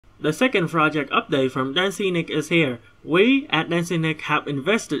The second project update from DanctNIX is here. We at DanctNIX have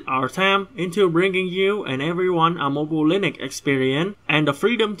invested our time into bringing you and everyone a mobile Linux experience and the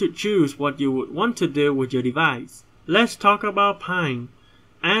freedom to choose what you would want to do with your device. Let's talk about Pine.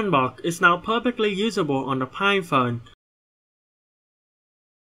 Unbox is now perfectly usable on the PinePhone.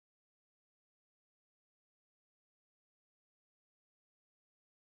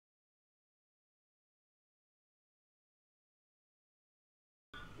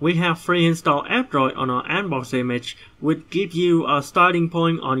 We have free install Android on our Unbox image, which gives you a starting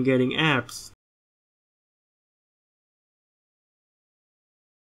point on getting apps.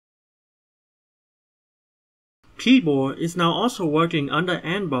 Keyboard is now also working under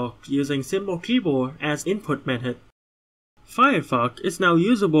Unbox using simple keyboard as input method. Firefox is now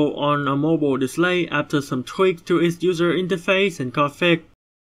usable on a mobile display after some tweaks to its user interface and config.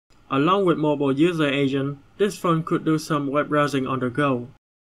 Along with mobile user agent, this phone could do some web browsing on the go.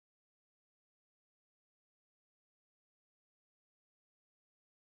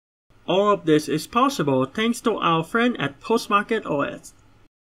 All of this is possible thanks to our friend at Postmarket OS.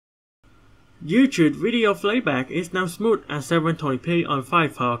 YouTube video playback is now smooth at 720p on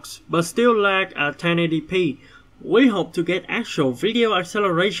Firefox, but still lag at 1080p. We hope to get actual video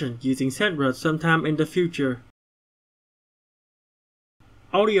acceleration using ZBrush sometime in the future.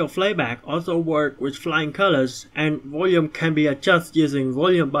 Audio playback also works with flying colors, and volume can be adjusted using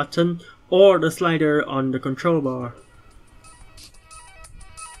volume button or the slider on the control bar.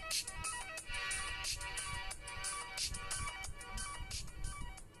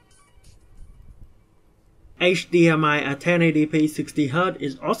 HDMI at 1080p 60Hz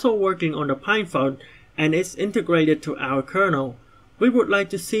is also working on the PinePhone and is integrated to our kernel. We would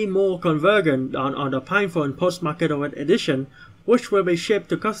like to see more convergence done on the PinePhone Post-Market OS edition, which will be shipped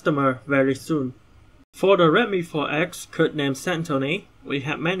to customer very soon. For the Redmi 4X, codenamed Santoni, we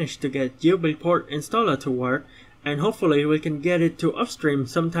have managed to get USB port installer to work, and hopefully we can get it to upstream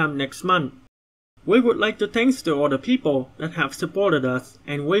sometime next month. We would like to thank to all the people that have supported us,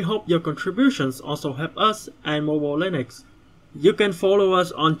 and we hope your contributions also help us and Mobile Linux. You can follow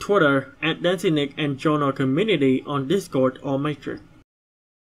us on Twitter at DanctNIX and join our community on Discord or Matrix.